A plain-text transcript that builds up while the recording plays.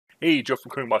Hey, Joe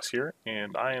from CodingBox here,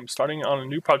 and I am starting on a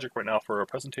new project right now for a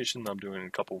presentation that I'm doing in a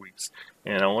couple weeks.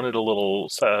 And I wanted a little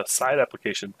side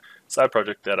application, side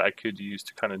project that I could use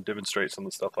to kind of demonstrate some of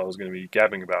the stuff I was going to be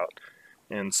gabbing about.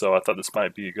 And so I thought this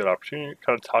might be a good opportunity to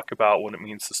kind of talk about what it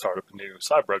means to start up a new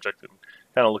side project and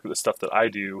kind of look at the stuff that I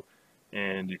do.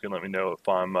 And you can let me know if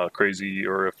I'm crazy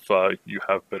or if you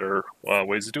have better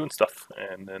ways of doing stuff.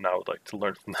 And then I would like to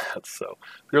learn from that. So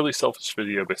purely selfish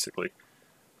video, basically.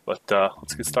 But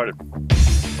let's get started.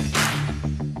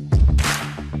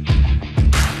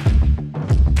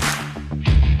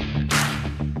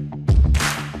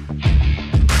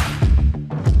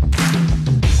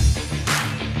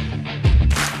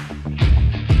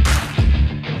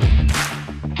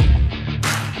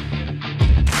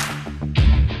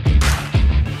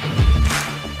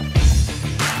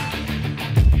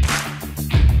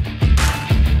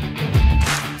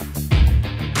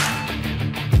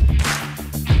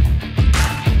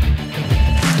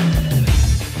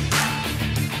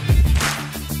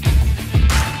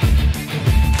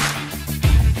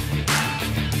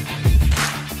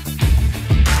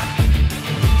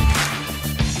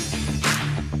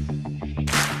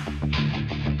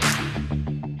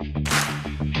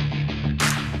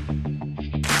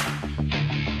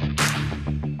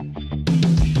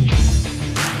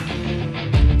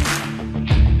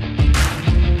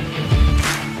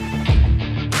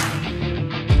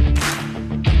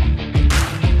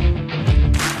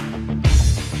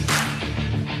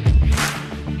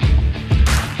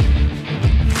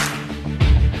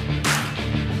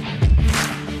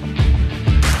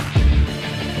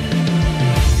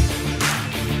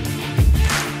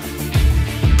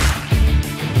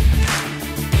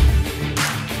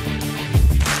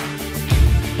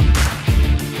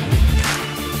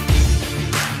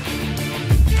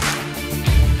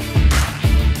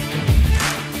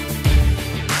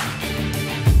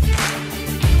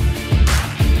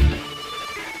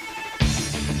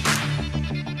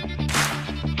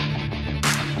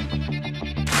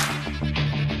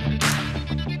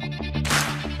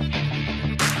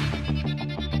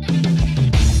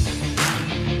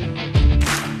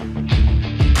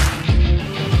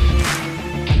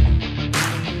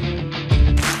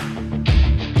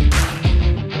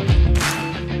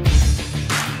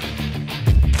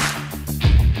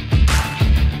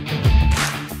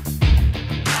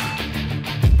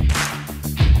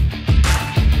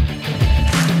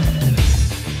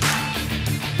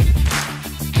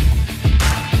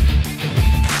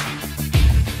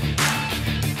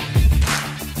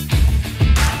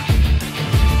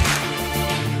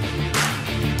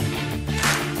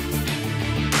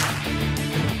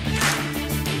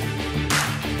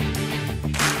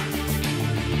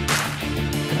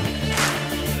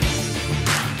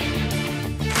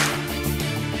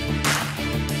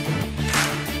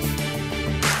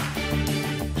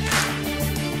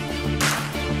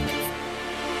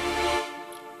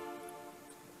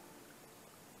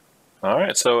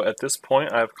 Alright, so at this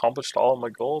point I've accomplished all of my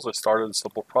goals. I started a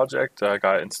simple project,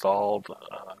 got installed,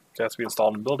 Gatsby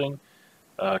installed in building,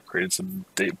 created some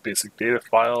basic data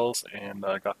files, and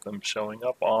got them showing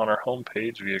up on our home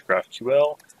page via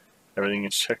GraphQL. Everything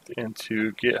is checked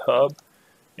into GitHub,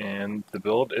 and the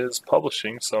build is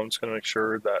publishing, so I'm just going to make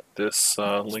sure that this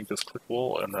link is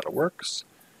clickable and that it works.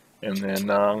 And then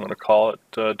I'm going to call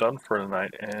it done for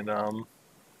tonight. And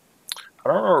I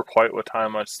don't remember quite what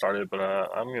time I started, but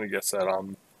I'm going to guess that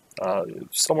I'm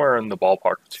somewhere in the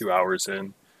ballpark of 2 hours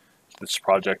in. This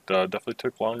project definitely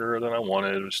took longer than I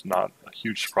wanted. It was not a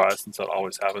huge surprise since that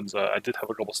always happens. I did have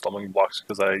a couple stumbling blocks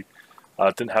because I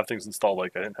didn't have things installed,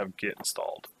 like I didn't have Git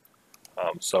installed.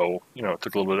 So, you know, it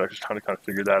took a little bit of extra time to kind of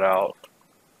figure that out.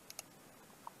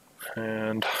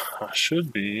 And I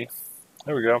should be,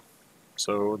 there we go.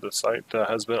 So the site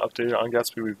has been updated on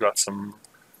Gatsby. We've got some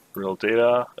real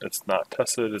data. It's not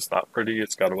tested, it's not pretty,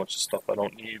 it's got a bunch of stuff I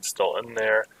don't need still in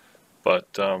there, but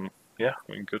yeah,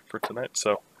 I mean, good for tonight.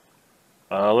 So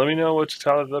let me know what you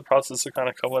thought of the process of kind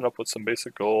of coming up with some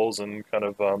basic goals and kind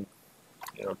of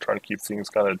you know, trying to keep things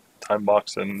kind of time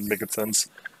boxed and making sense.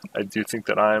 I do think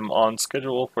that I'm on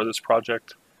schedule for this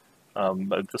project.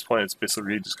 At this point, it's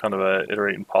basically just kind of a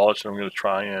iterate and polish, and I'm going to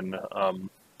try and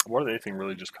more than anything,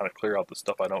 really just kind of clear out the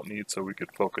stuff I don't need so we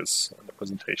could focus on the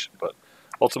presentation. But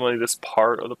ultimately, this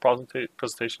part of the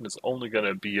presentation is only going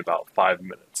to be about 5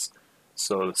 minutes.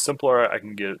 So the simpler I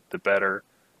can get it, the better.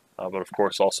 But of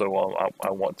course, also I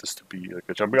want this to be like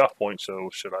a jumping off point. So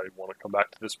should I want to come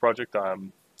back to this project,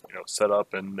 I'm set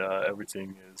up and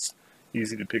everything is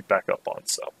easy to pick back up on.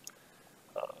 So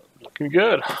looking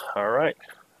good. All right.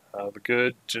 Have a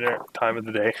good generic time of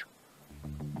the day.